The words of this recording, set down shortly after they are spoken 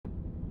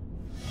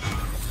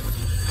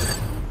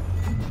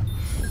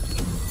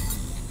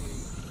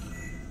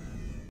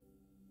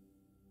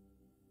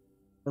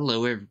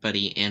Hello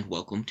everybody and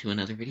welcome to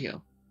another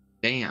video.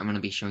 Today I'm going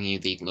to be showing you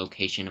the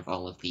location of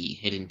all of the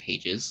hidden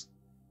pages.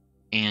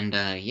 And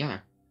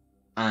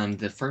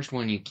the first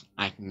one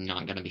I'm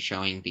not going to be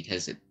showing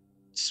because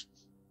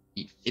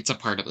it's a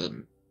part of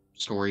the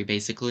story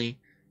basically,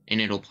 and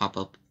it'll pop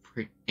up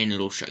and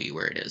it'll show you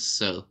where it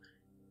is.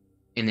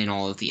 And then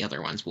all of the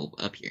other ones will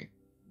appear.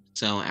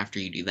 So after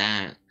you do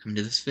that, come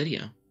to this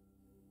video.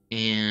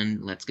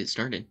 And let's get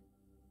started.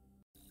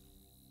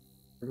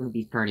 We're going to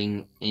be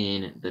starting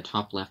in the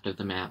top left of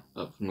the map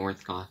of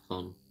North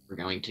Gotham. We're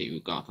going to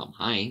Gotham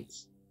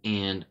Heights,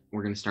 and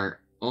we're going to start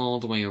all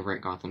the way over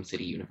at Gotham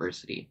City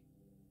University.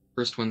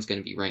 First one's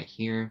going to be right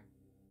here,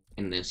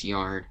 in this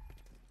yard.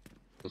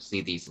 You'll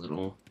see these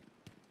little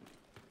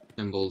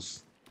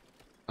symbols,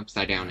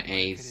 upside down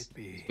A's,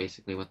 is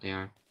basically what they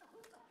are.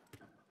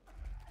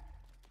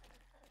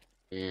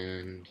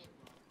 And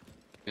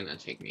it's going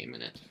to take me a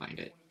minute to find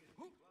it.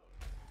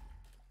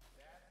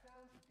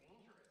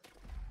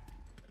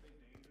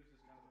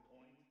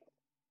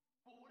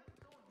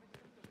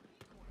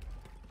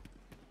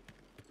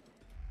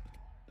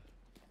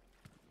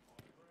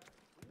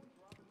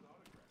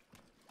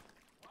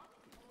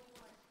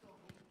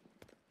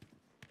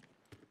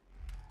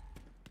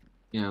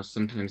 You know,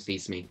 sometimes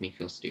these make me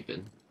feel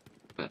stupid,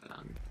 but,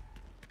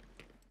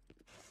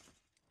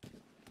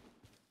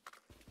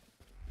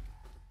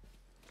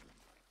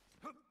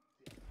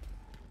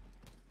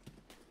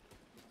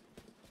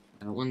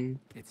 that one...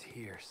 It's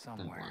here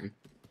somewhere. That one.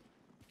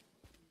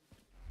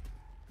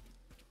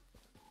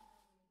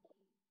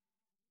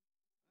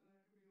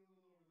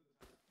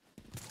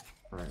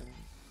 Right.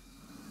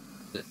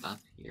 Is it up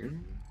here?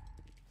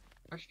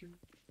 Question?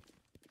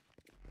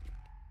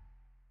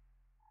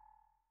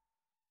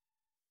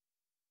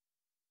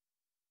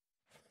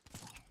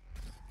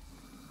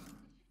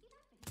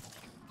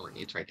 Oh,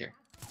 it's right there.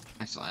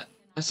 I saw it.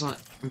 I saw it.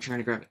 I'm trying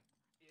to grab it.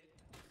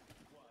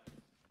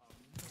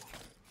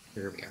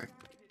 Here we are.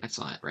 I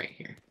saw it right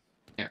here.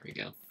 There we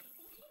go.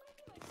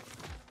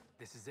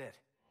 This is it.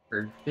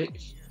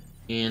 Perfect.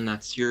 And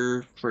that's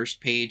your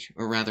first page,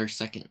 or rather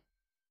second.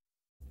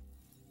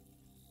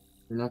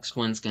 The next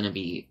one's gonna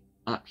be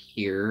up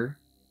here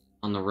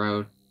on the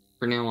road.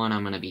 For now on,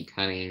 I'm gonna be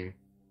cutting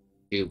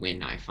to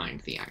when I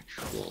find the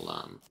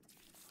actual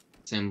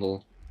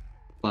symbol,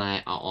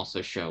 but I'll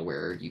also show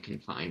where you can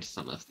find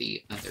some of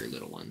the other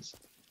little ones.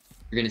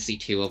 You're gonna see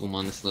two of them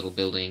on this little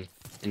building,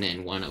 and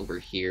then one over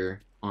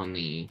here on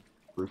the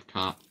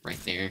rooftop right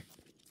there,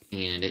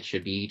 and it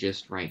should be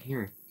just right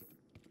here.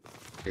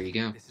 There you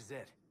go. This is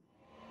it.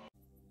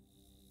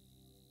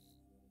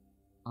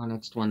 Our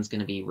next one's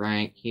gonna be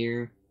right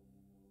here.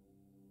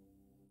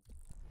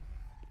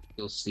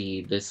 You'll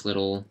see this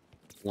little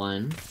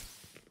one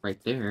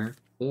right there,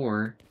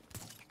 or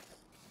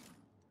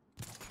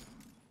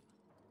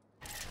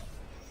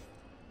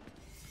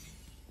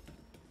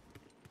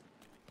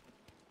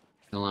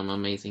I'm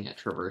amazing at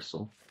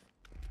traversal.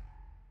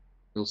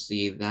 You'll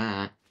see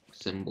that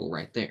symbol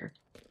right there,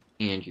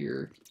 and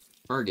your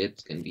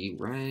target's gonna be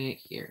right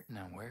here.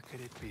 Now where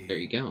could it be? There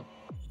you go.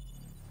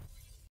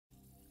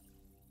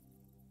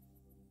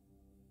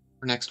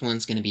 Our next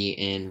one's gonna be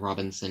in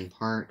Robinson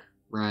Park,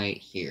 right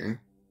here.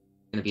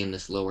 Gonna be in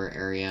this lower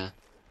area.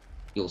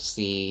 You'll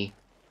see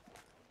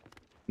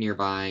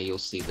nearby, you'll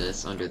see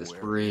this under this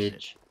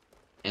bridge,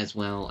 as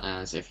well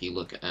as if you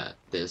look at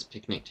this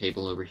picnic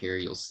table over here,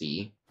 you'll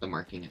see the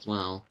marking as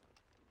well,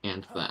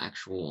 and the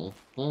actual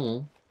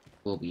hole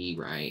will be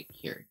right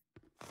here.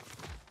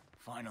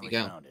 Finally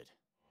There you go. Found it.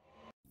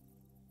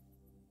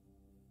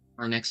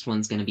 Our next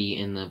one's going to be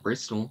in the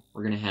Bristol.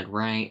 We're going to head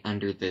right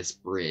under this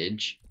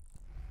bridge.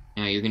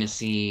 Now you're going to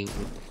see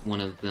one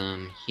of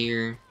them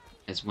here,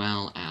 as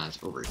well as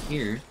over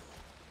here,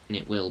 and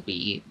it will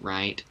be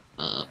right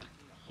up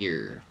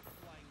here.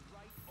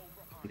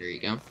 There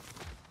you go.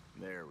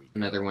 There we go.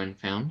 Another one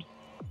found.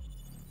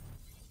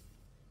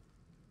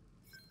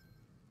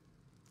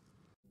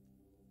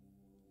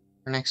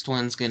 Our next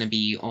one's going to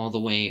be all the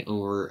way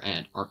over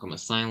at Arkham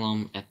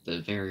Asylum at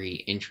the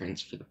very entrance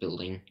for the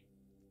building.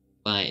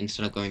 But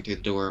instead of going through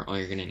the door, all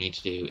you're going to need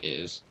to do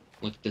is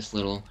look at this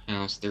little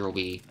house. There will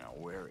be Now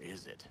where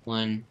is it?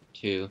 1,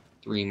 2,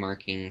 3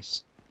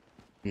 markings,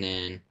 and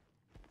then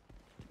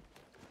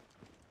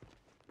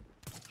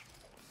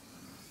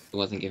it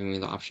wasn't giving me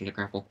the option to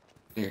grapple.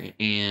 There,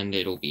 and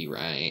it'll be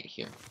right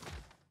here.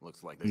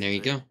 Looks like this And there is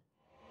you go. it.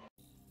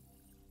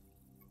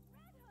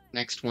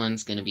 Next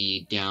one's going to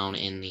be down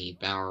in the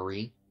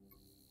Bowery.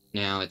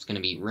 Now it's going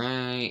to be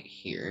right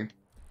here.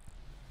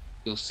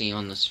 You'll see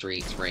on the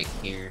streets right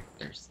here,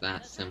 there's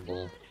that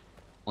symbol.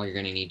 All you're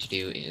going to need to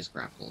do is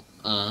grapple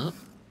up.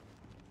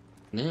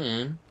 And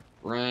then,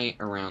 right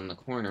around the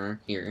corner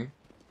here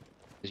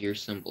is your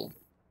symbol.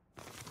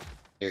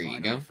 There you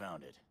Finally go.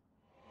 Found it.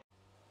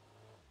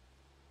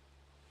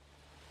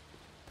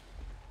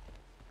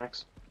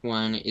 Next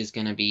one is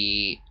going to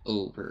be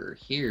over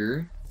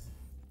here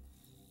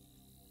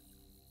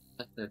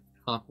at the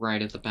top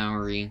right of the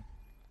Bowery.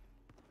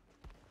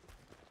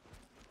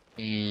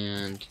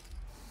 And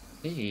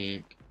I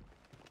think,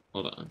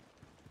 hold on.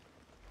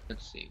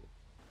 Let's see.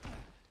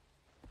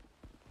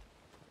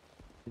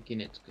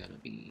 Thinking it's gonna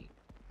be...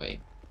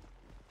 Wait.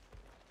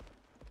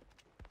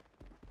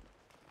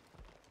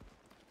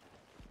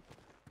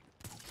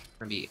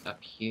 Gonna be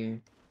up here.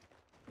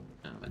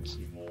 No, let's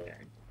see.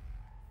 There.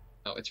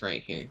 Oh, it's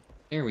right here.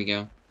 There we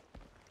go.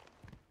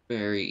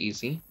 Very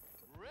easy.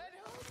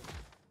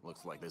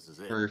 Looks like this is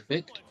it.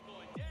 Perfect.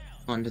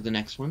 On to the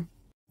next one.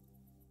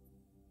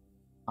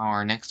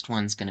 Our next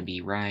one's gonna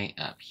be right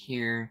up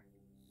here.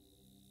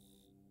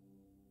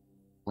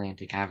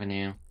 Atlantic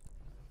Avenue.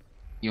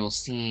 You'll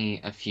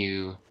see a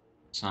few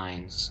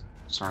signs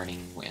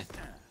starting with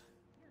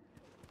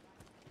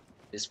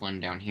this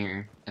one down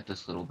here at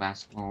this little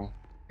basketball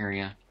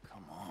area.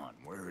 Come on,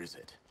 where is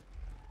it?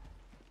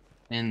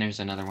 And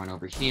there's another one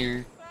over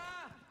here.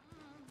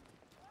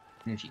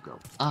 And if you go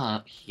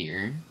up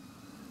here,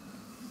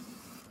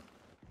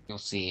 you'll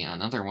see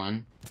another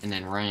one. And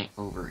then right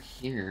over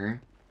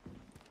here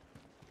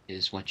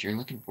is what you're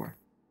looking for.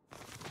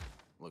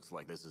 Looks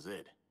like this is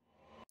it.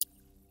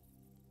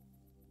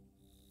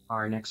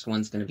 Our next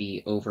one's going to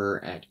be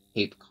over at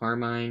Cape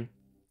Carmine.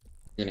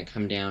 You're going to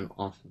come down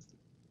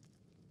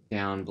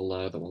down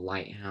below the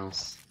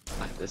lighthouse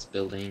by this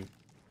building.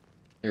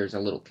 There's a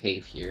little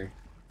cave here.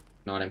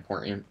 Not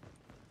important.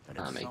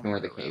 Ignore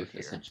the cave,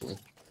 essentially.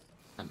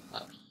 Come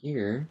up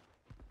here,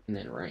 and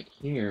then right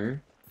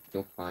here,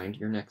 you'll find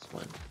your next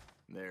one.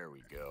 There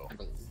we go. I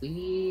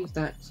believe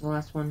that's the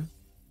last one.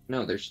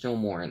 No, there's still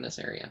more in this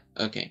area.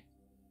 Okay.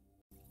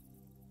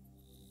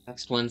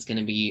 Next one's going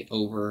to be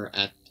over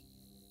at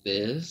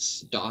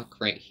this dock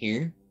right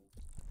here.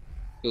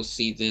 You'll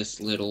see this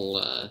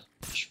little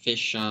fish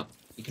shop.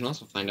 You can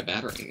also find a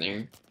battering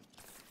there.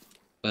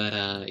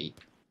 But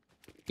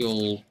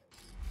you'll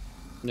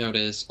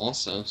notice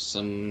also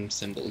some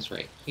symbols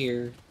right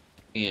here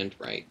and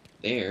right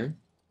there.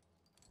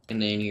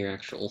 And then your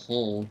actual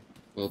hole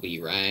will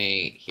be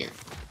right here.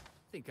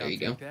 There you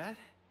go.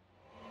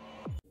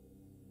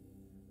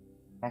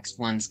 Next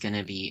one's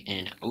gonna be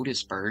in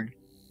Otisburg.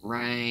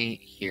 Right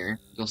here,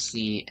 you'll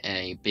see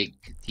a big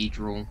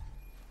cathedral.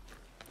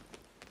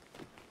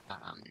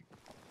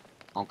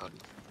 I'll go to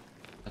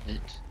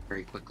it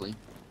very quickly.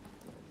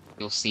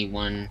 You'll see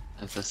one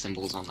of the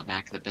symbols on the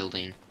back of the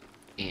building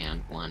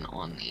and one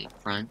on the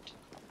front.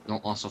 You'll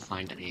also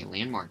find a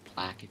landmark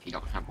plaque if you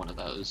don't have one of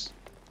those.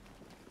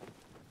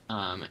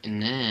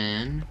 And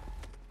then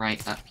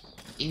right up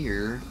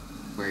here,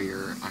 where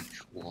your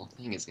actual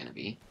thing is gonna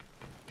be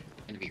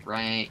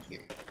right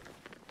here.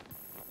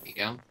 There you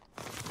go.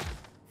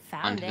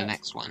 On to the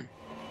next one.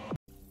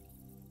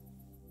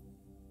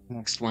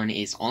 Next one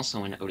is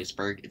also in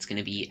Otisburg. It's going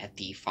to be at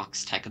the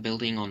Fox Tech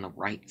building on the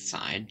right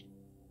side.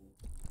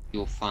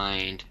 You'll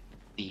find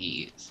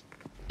the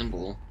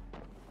symbol.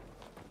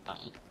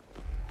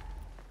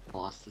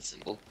 Lost the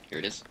symbol. Here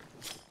it is.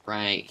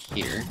 Right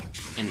here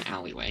in the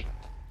alleyway.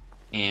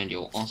 And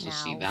you'll also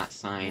see that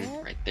sign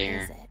right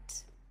there.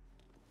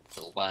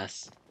 Little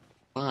bus.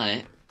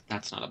 But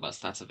that's not a bus,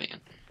 that's a van.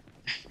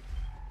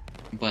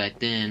 But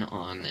then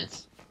on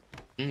this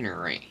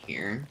inner right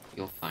here,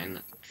 you'll find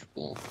the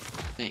actual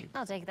thing.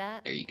 I'll take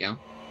that. There you go.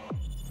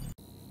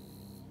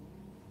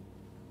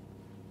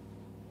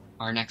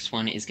 Our next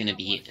one is going to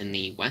be in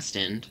the West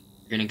End.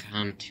 You're going to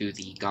come to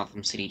the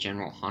Gotham City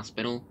General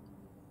Hospital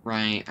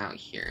right out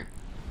here.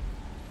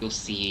 You'll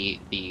see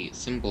the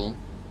symbol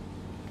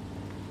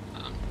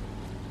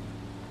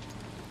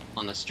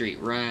on the street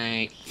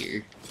right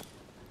here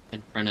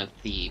in front of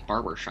the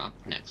barber shop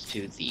next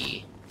to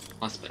the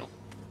hospital.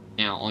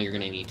 Now, all you're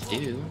going to need to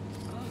do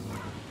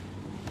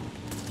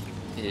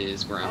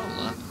is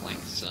gravel up like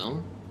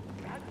so,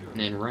 and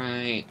then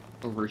right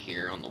over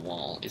here on the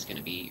wall is going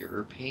to be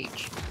your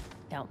page.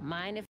 Don't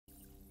mind if...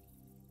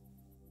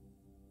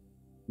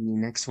 The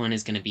next one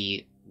is going to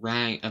be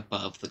right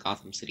above the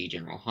Gotham City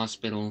General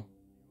Hospital,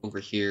 over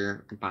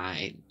here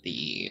by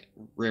the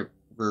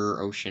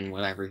river, ocean,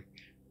 whatever,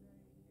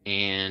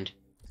 and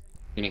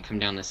you're going to come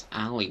down this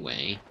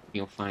alleyway.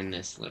 You'll find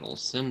this little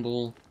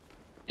symbol.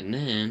 And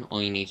then,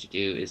 all you need to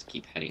do is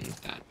keep heading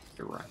that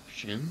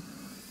direction.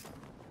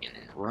 And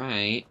then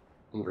right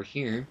over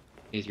here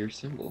is your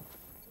symbol.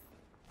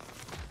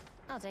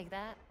 I'll take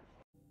that.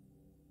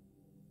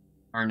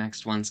 Our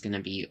next one's going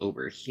to be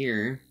over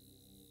here.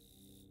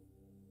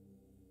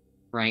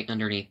 Right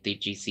underneath the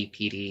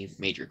GCPD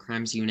Major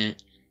Crimes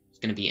Unit. It's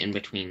going to be in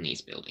between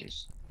these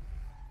buildings.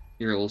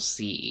 You'll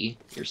see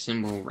your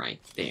symbol right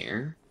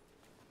there.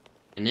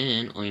 And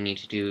then, all you need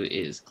to do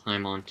is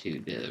climb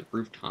onto the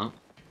rooftop.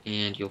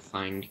 And you'll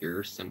find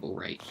your symbol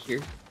right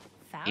here,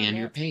 and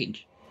your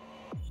page.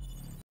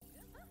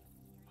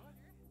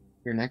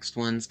 Your next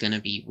one's gonna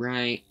be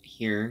right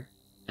here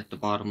at the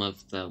bottom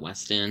of the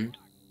West End.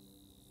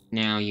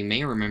 Now, you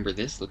may remember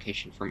this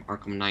location from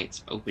Arkham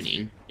Knights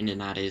opening, and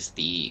that is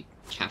the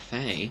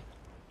cafe.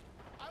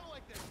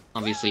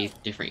 Obviously,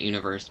 different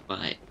universe,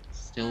 but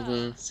still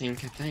the same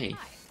cafe.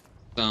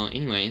 So,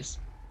 anyways,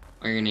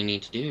 all you're gonna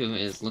need to do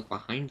is look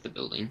behind the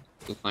building.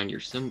 You'll find your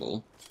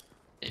symbol.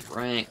 And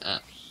right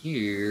up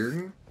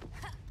here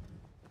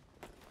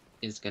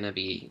is gonna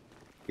be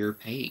your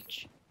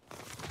page.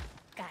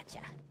 Gotcha.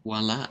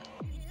 Voila.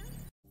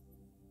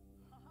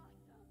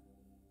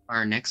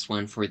 Our next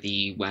one for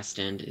the west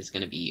end is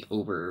going to be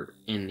over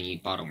in the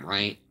bottom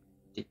right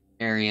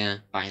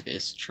area by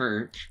this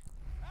church.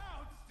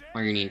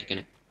 All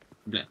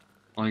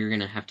you're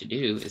gonna have to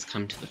do is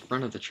come to the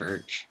front of the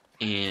church,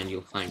 and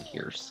you'll find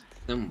your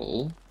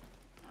symbol.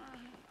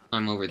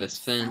 Climb over this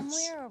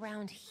fence, Somewhere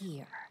around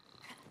here.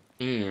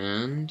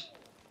 and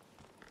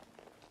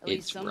At least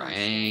it's someone's right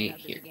standing up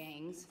to the here.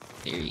 gangs.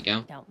 There you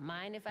go. Don't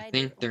mind if I I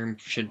think do. there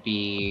should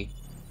be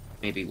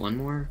maybe one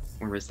more,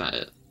 or was that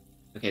it?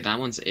 Okay, that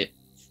one's it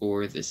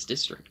for this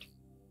district.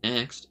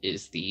 Next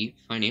is the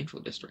financial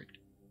district.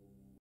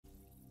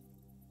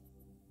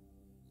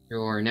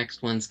 Your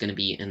next one's going to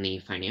be in the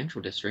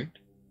financial district.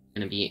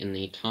 Going to be in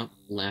the top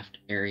left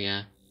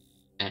area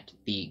at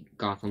the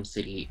Gotham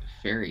City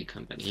Ferry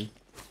Company,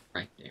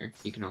 right there.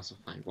 You can also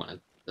find one of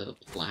the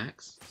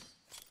plaques.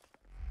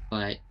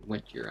 But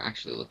what you're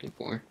actually looking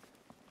for,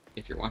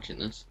 if you're watching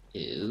this,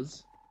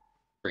 is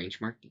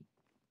strange marking.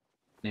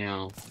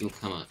 Now, you'll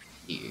come up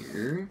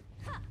here,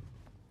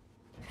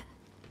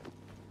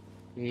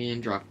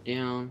 and drop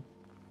down,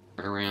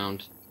 turn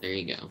around, there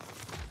you go.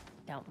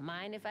 Don't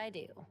mind if I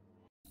do.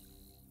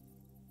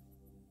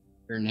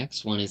 Your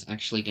next one is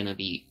actually going to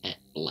be at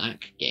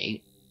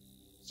Blackgate,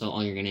 so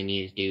all you're going to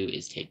need to do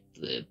is take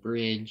the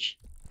bridge.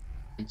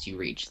 Once you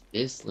reach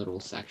this little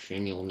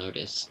section, you'll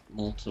notice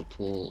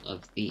multiple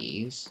of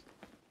these.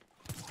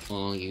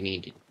 All you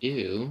need to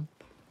do,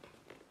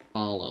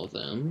 follow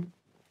them,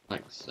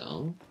 like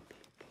so.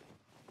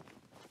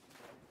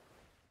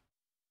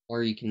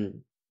 Or you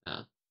can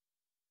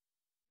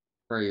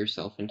throw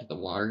yourself into the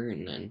water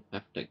and then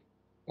have to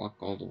walk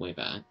all the way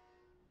back,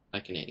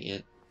 like an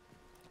idiot.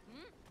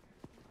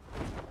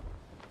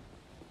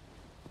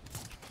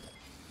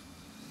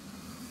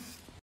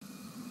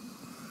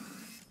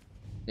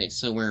 Okay,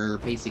 so we're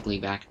basically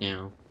back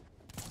now.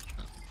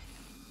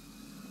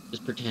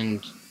 Just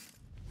pretend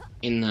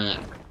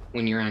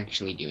when you're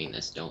actually doing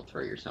this, don't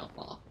throw yourself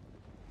off.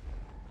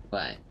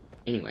 But,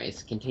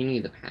 anyways,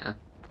 continue the path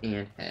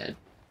and head.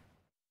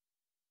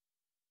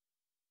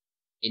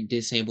 It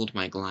disabled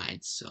my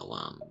glide, so,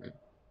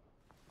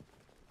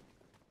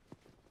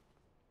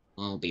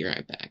 I'll be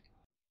right back.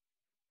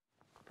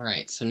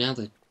 Alright, so now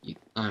that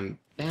I'm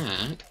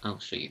back, I'll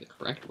show you the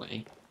correct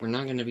way. We're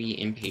not going to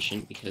be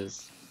impatient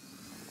because,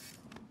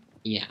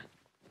 yeah.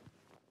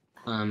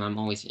 I'm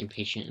always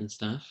impatient and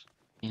stuff,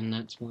 and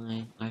that's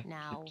why I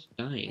kept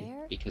dying,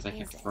 because I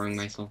kept throwing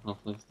myself off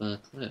of the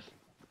cliff.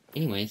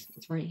 Anyways,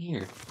 it's right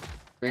here.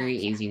 Very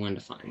easy one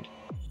to find.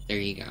 There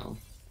you go.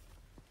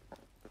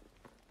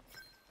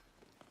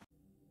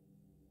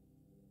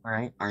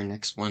 Alright, our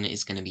next one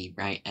is going to be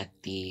right at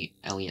the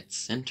Elliott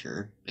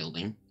Center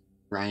building,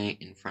 right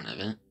in front of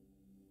it.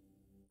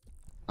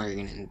 All you're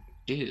going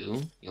to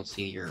do, you'll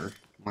see your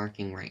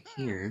marking right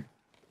here.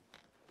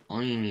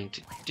 All you need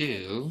to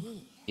do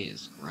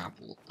is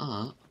grapple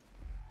up.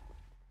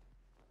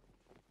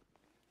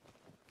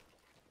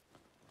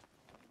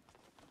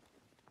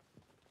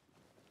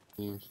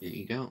 And here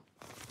you go.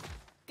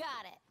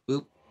 Got it.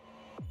 Boop.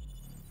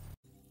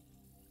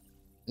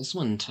 This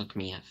one took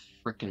me a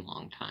freaking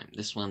long time.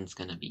 This one's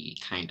gonna be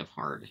kind of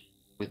hard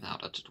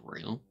without a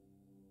tutorial.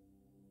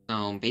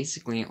 So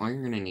basically, all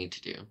you're gonna need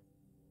to do,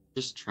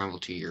 just travel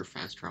to your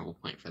fast travel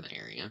point for the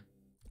area.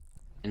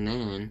 And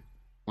then,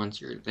 once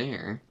you're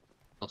there,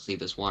 you'll see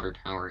this water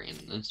tower in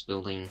this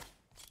building.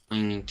 All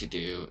you need to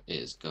do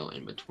is go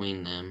in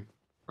between them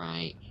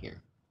right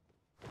here.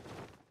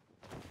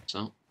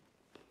 So,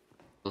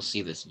 you'll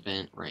see this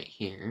vent right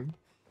here.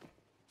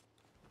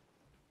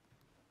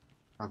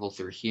 Travel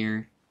through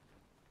here.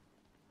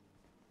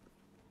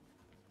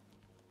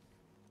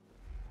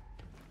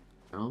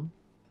 Go.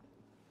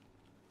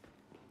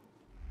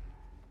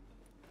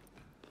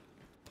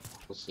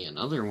 We'll see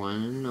another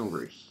one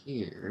over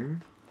here.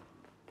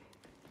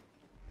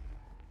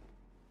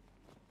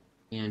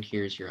 And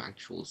here's your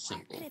actual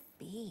symbol. What could it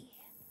be?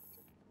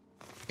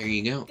 There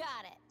you go.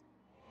 Got it.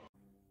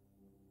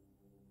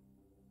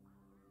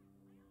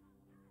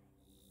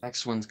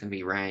 Next one's gonna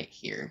be right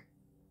here,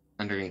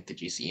 underneath the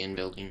GCN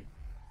building,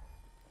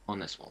 on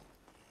this wall.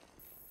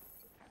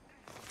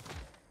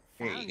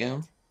 There you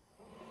go.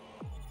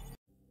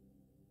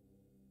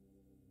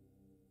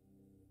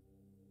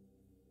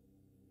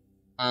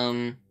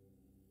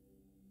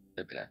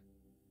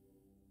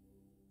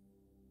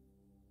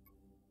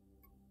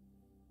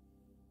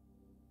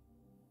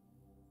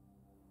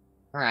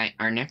 Alright,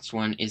 our next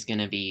one is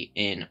gonna be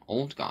in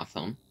Old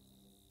Gotham.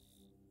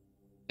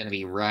 Gonna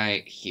be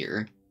right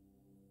here,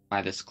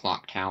 by this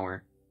clock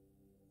tower,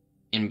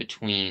 in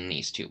between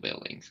these two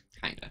buildings,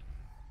 kinda.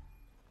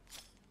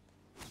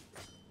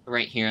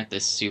 Right here at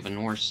this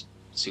souvenir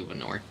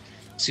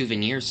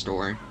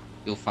store,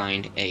 you'll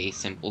find a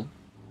symbol.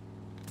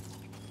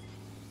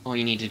 All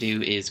you need to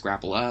do is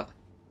grapple up,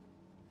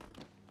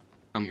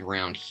 come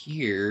around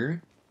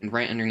here, and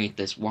right underneath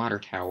this water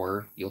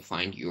tower, you'll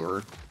find your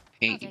I'll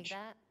take page.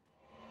 that.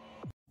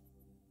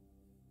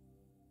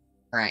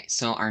 Alright,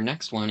 so our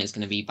next one is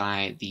going to be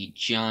by the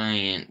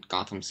giant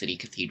Gotham City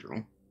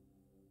Cathedral.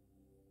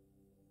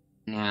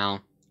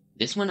 Now,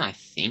 this one I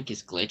think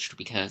is glitched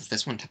because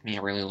this one took me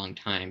a really long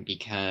time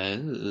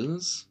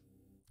because...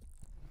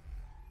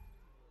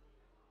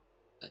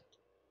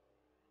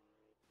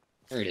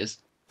 There it is.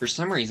 For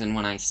some reason,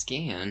 when I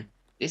scan,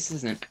 this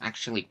isn't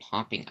actually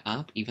popping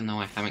up, even though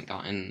I haven't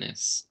gotten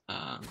this,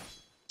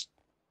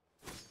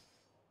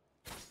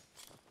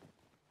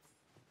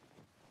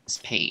 this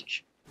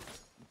page.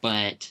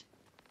 But,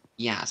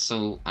 yeah,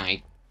 so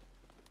I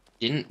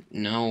didn't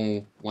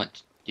know what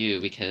to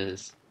do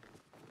because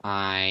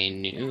I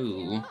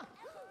knew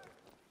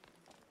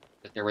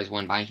that there was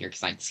one by here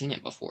because I'd seen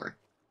it before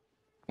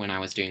when I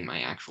was doing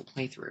my actual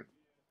playthrough.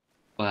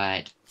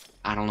 But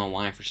I don't know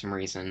why, for some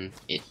reason,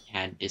 it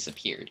had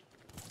disappeared.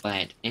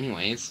 But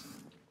anyways,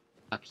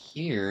 up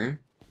here,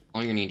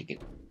 all you need to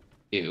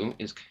do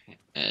is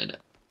head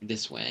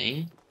this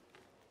way.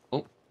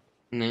 Oh,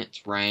 and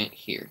it's right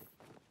here.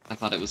 I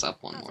thought it was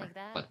up one more,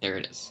 but there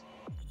it is.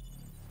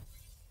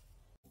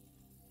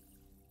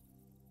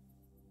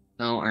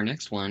 So our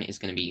next one is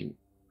going to be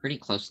pretty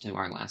close to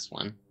our last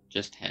one.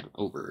 Just head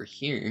over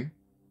here.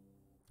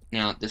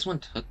 Now, this one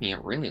took me a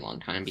really long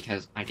time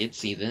because I did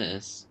see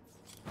this,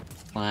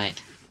 but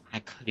I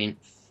couldn't,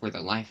 for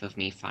the life of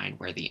me, find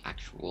where the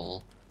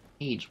actual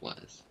page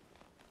was.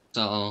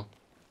 So,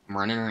 I'm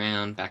running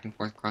around back and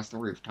forth across the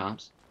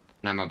rooftops,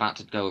 and I'm about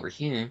to go over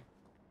here,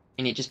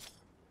 and it just,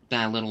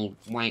 that little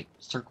white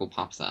circle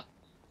pops up.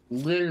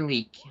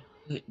 Literally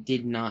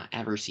did not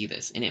ever see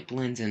this, and it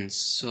blends in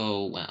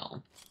so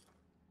well.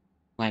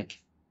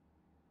 Like,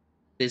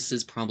 this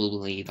is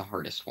probably the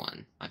hardest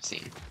one I've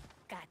seen.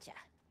 Gotcha.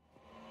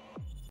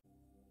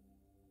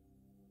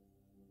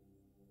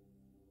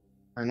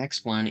 Our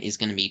next one is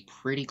going to be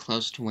pretty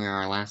close to where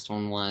our last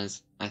one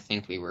was. I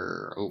think we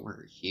were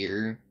over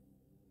here.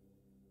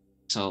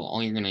 So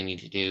all you're going to need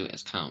to do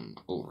is come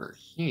over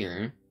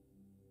here,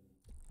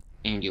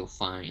 and you'll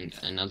find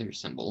another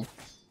symbol,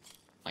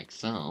 like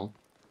so.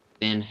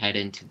 Then head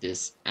into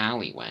this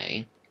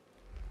alleyway,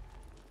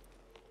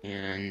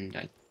 and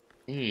I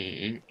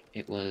think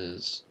it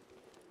was...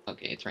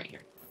 Okay, it's right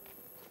here.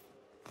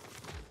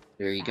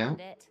 There you go.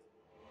 It.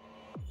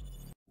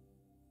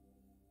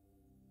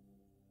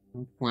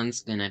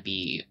 One's gonna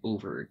be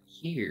over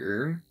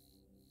here,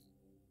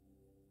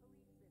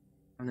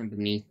 kind of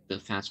beneath the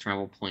fast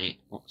travel point,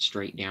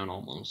 straight down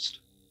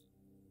almost.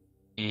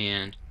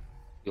 And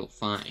you'll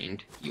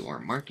find your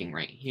marking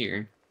right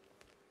here.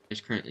 There's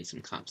currently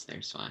some cops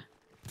there, so I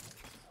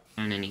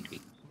kinda need to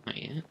be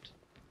quiet.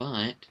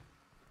 But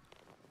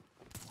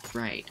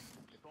right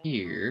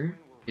here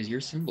is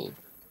your symbol.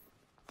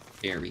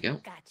 There we go.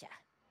 Gotcha.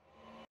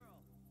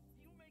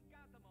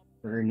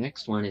 Our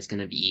next one is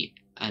gonna be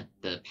at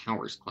the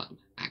Powers Club,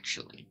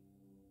 actually.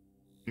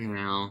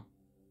 Now,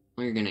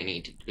 what you're gonna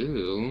need to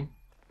do,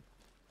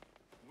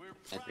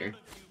 better,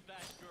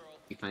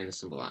 you find the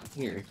symbol out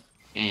here,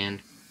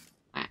 and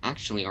I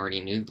actually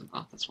already knew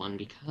about this one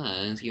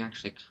because you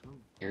actually come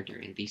here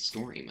during the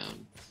story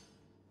mode,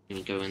 and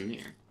you go in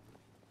there.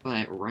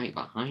 But right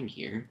behind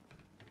here,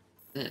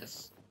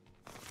 this.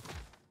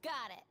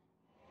 Got it.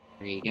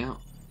 There you go.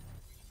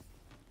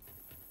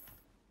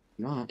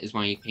 That is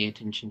why you pay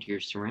attention to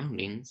your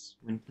surroundings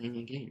when playing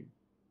a game.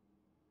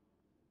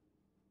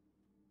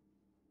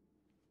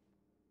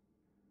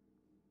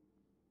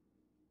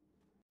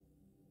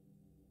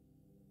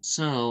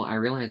 So, I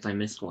realized I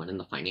missed one in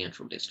the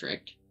financial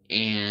district,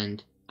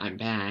 and I'm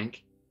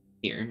back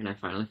here, and I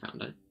finally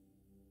found it.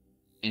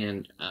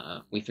 And,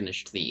 we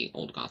finished the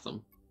old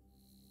Gotham.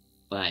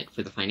 But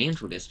for the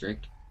financial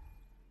district...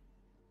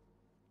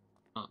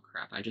 Oh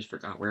crap, I just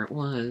forgot where it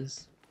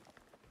was.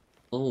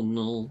 Oh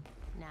no.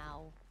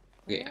 Now.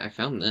 Okay, I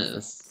found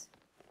this.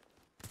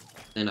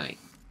 Then I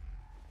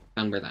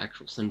found where the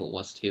actual symbol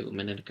was too a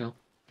minute ago.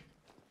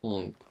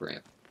 Oh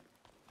crap.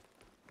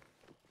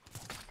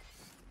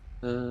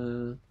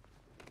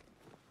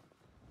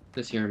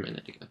 This here a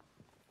minute ago.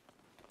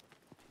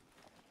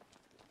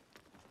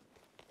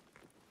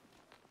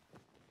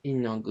 Ain't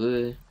no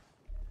good.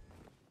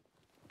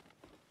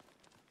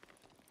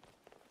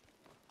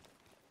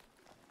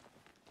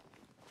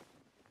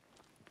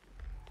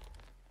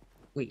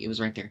 Wait, it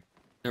was right there.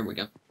 There we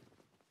go.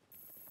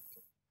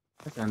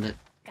 I found it.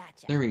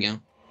 Gotcha. There we go.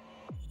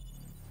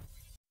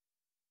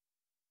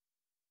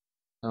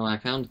 So I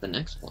found the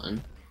next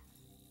one.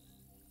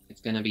 It's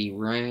gonna be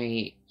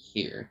right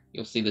here.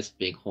 You'll see this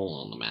big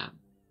hole on the map.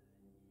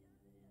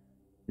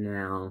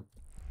 Now,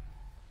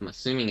 I'm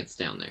assuming it's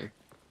down there.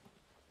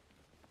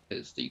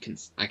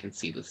 Because I can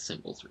see the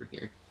symbol through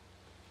here.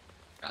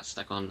 Got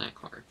stuck on that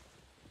car.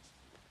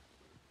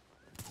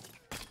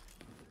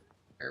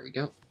 There we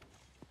go.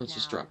 Let's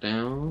just drop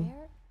down.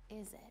 Where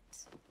is it?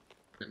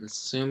 I'm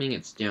assuming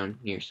it's down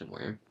here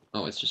somewhere.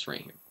 Oh, it's just right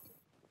here.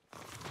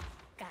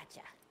 Gotcha.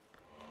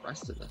 The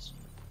rest of this.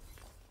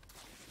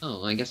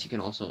 Oh, I guess you can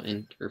also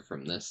enter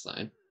from this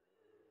side.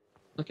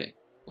 Okay,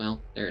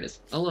 well, there it is.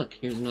 Oh look,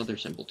 here's another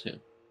symbol too.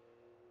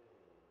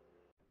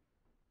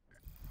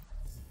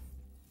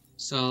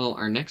 So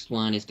our next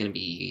one is going to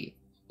be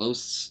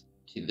close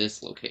to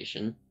this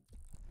location.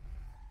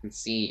 You can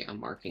see I'm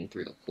marking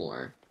through the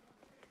floor.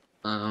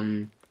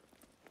 I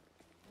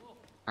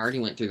already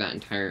went through that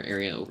entire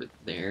area over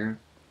there.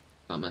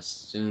 I'm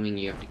assuming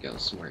you have to go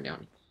somewhere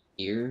down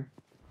here.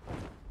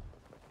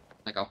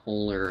 Like a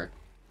hole or...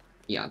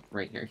 yeah,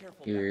 right here.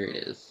 Here it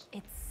is.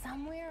 It's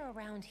somewhere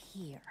around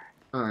here.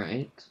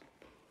 Alright.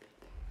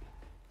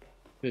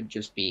 Could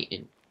just be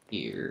in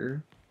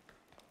here.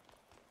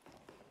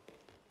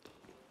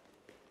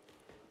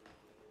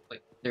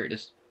 Wait, there it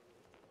is.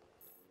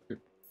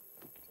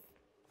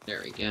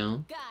 There we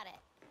go. Got it.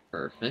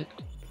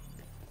 Perfect.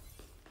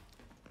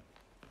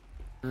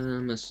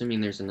 I'm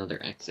assuming there's another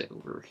exit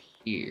over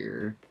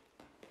here.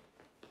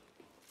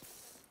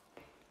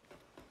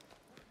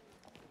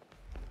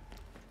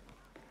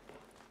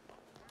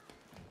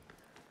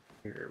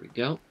 There we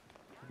go.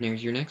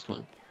 There's your next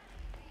one.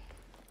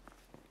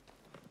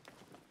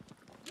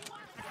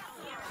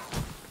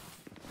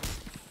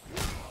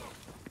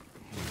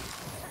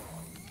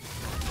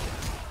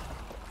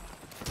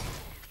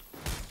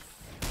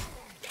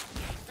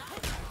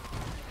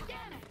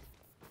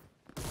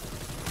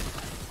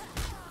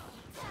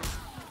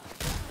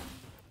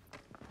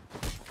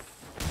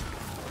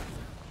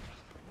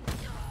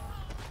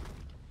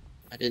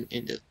 I didn't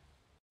end it.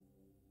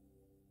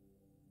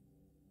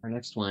 Our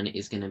next one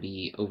is going to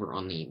be over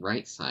on the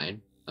right side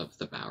of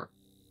the bower.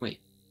 Wait,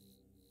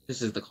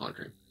 this is the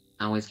cauldron.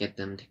 I always get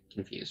them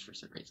confused for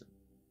some reason.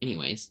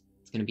 Anyways,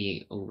 it's going to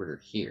be over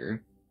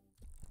here.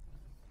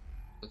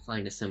 You'll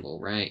find a symbol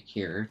right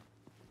here.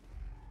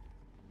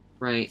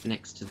 Right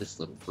next to this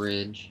little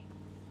bridge.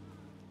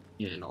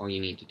 And all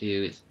you need to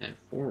do is head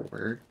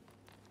forward,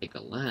 take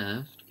a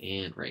left,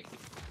 and right here.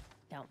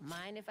 Don't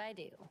mind if I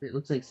do. It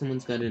looks like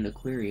someone's got an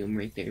aquarium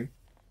right there.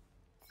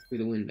 Through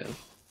the window.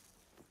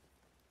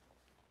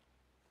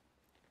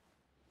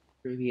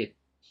 Maybe a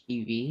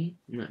TV?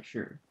 I'm not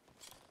sure.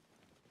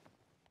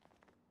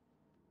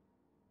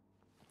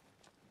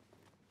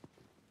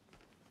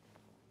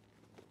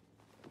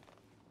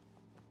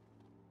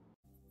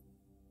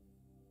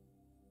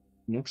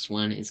 Next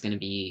one is going to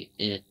be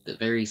at the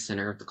very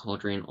center of the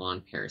cauldron on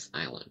Paris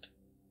Island.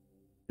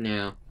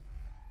 Now,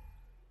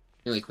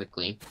 really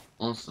quickly,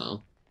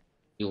 also,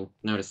 you'll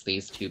notice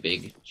these two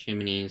big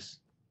chimneys.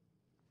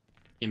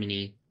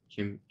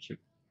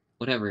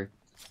 Whatever.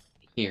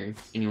 Here,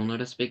 and you'll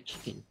notice a big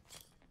chicken.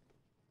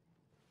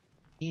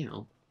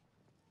 Ew.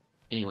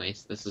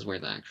 Anyways, this is where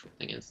the actual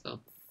thing is, though.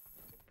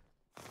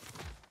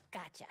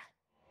 Gotcha.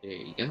 There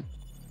you go.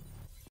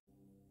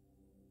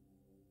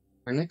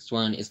 Our next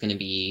one is going to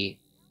be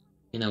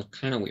in a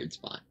kind of weird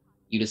spot.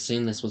 You'd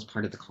assume this was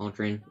part of the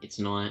cauldron. It's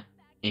not,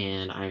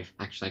 and I've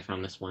actually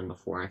found this one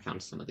before I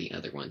found some of the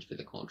other ones for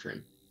the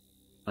cauldron.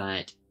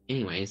 But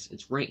anyways,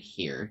 it's right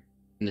here,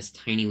 in this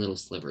tiny little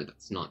sliver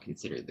that's not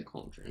considered the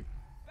cauldron.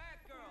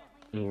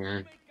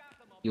 And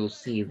you'll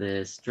see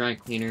this dry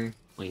cleaner.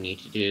 All you need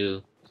to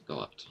do is go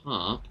up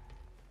top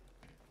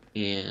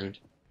and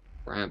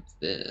grab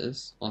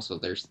this. Also,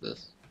 there's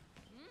this.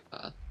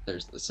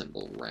 There's the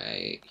symbol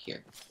right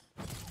here.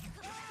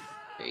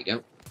 There you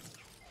go.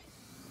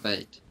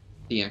 But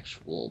the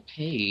actual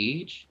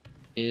page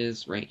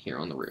is right here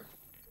on the roof.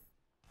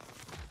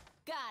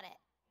 Got it.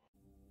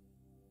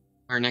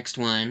 Our next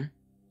one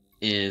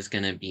is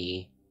gonna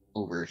be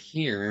over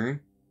here.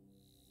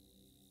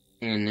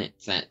 And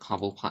it's at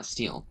Cobblepot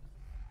Steel.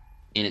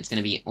 And it's going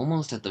to be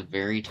almost at the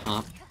very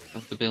top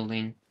of the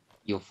building.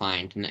 You'll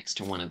find next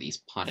to one of these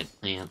potted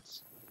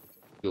plants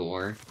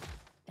your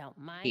Don't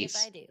mind piece.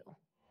 if I do.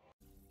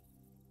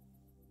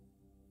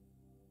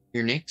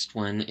 Your next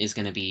one is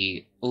going to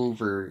be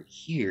over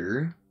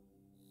here.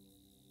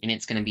 And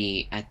it's going to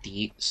be at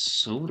the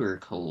Soda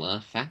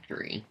Cola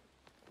factory.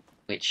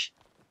 Which,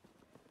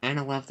 I kind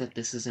of love that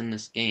this is in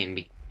this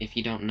game. If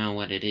you don't know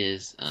what it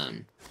is,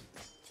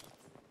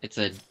 it's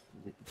a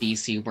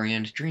DC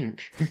brand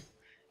drink.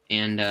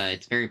 And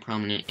it's very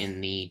prominent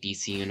in the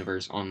DC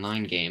Universe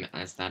Online game,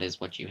 as that is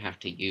what you have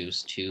to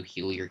use to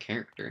heal your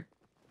character.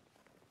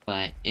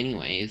 But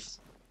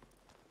anyways,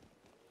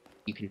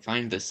 you can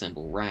find the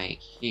symbol right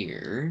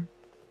here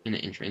in the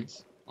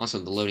entrance. Also,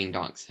 the loading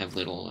docks have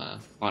little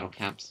bottle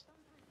caps.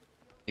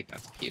 I think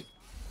that's cute.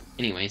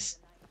 Anyways,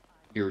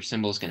 your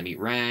symbol is going to be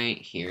right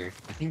here.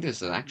 I think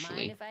this is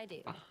actually... Mind if I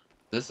do.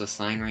 This is a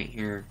sign right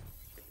here.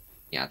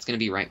 Yeah, it's going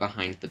to be right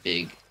behind the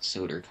big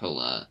Soda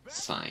Cola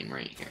sign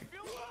right here.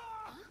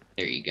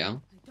 There you go.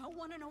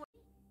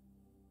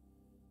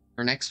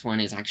 Our next one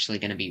is actually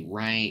going to be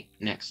right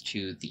next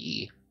to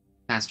the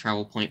fast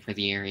travel point for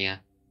the area.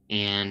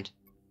 And,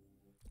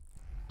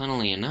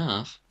 funnily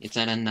enough, it's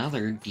at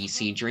another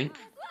DC drink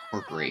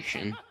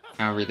corporation.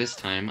 However, this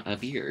time, a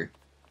beer.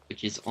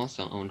 Which is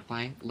also owned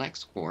by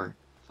LexCorp.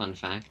 Fun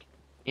fact.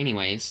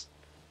 Anyways,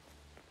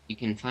 you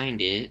can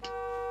find it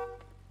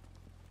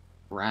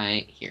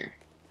right here.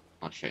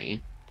 I'll show you.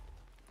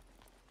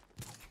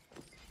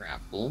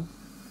 Grapple.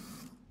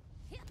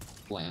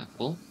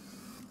 Waffle.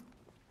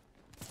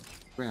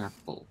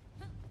 Grapple.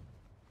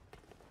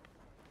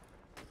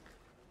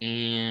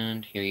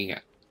 And here you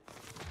go.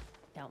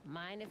 Don't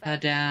mind if I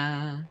do.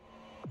 Ta-da!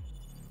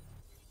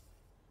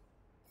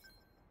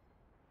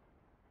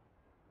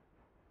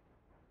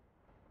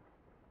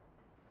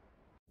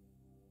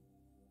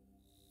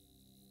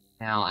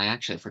 Now, I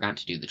actually forgot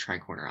to do the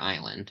Tricorner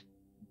Island,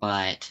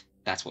 but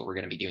that's what we're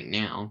going to be doing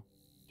now.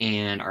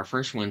 And our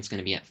first one's going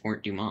to be at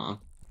Fort Dumas,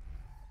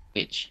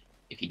 which,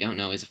 if you don't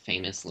know, is a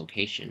famous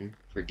location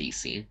for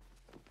DC.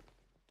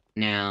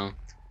 Now,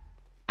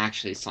 I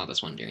actually saw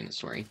this one during the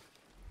story,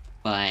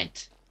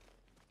 but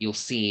you'll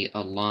see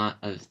a lot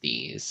of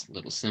these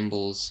little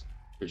symbols.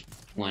 There's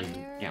one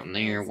down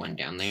there, one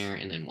down there,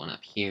 and then one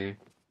up here.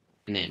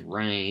 And then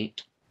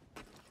right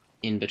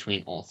in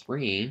between all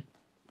three,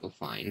 you'll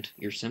find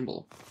your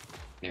symbol.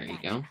 There you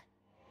go.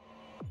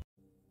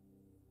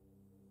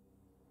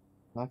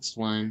 Next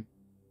one.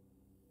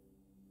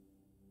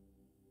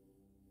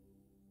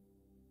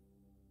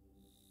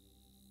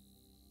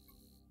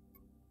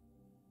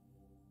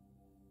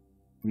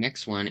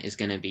 Next one is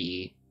going to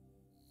be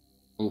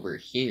over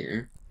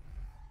here.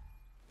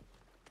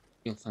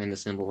 You'll find the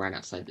symbol right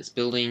outside this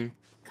building.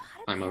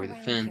 Climb over the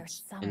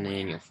fence, and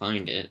then you'll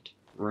find it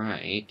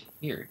right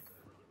here.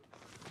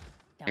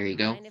 There you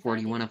go,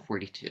 41 of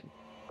 42.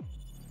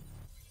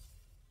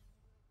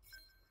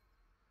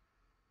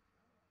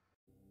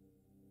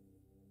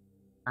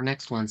 Our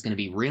next one's going to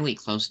be really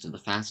close to the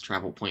fast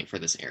travel point for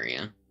this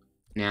area.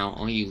 Now,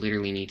 all you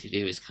literally need to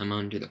do is come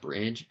under the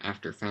bridge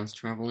after fast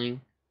traveling,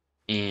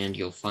 and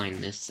you'll find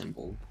this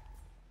symbol.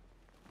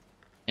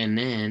 And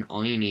then,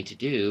 all you need to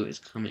do is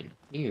come in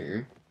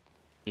here,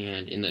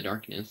 and in the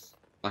darkness,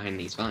 behind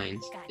these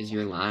vines, is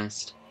your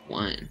last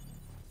one.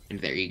 And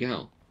there you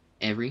go.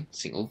 Every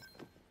single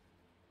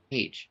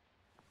page.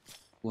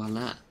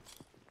 Voila.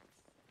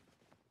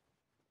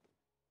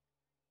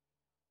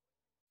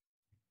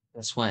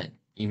 Guess what?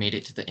 You made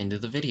it to the end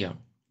of the video.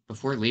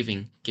 Before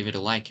leaving, give it a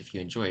like if you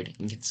enjoyed,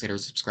 and consider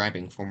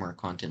subscribing for more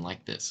content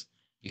like this.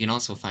 You can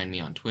also find me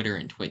on Twitter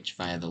and Twitch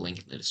via the link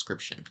in the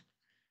description.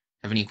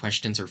 Have any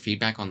questions or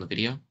feedback on the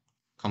video?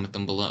 Comment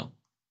them below.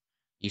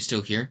 You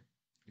still here?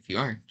 If you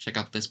are, check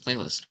out this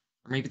playlist,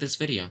 or maybe this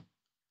video.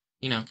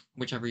 You know,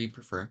 whichever you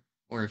prefer,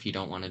 or if you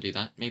don't want to do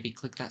that, maybe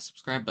click that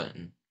subscribe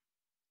button.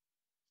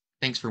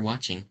 Thanks for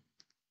watching.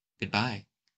 Goodbye.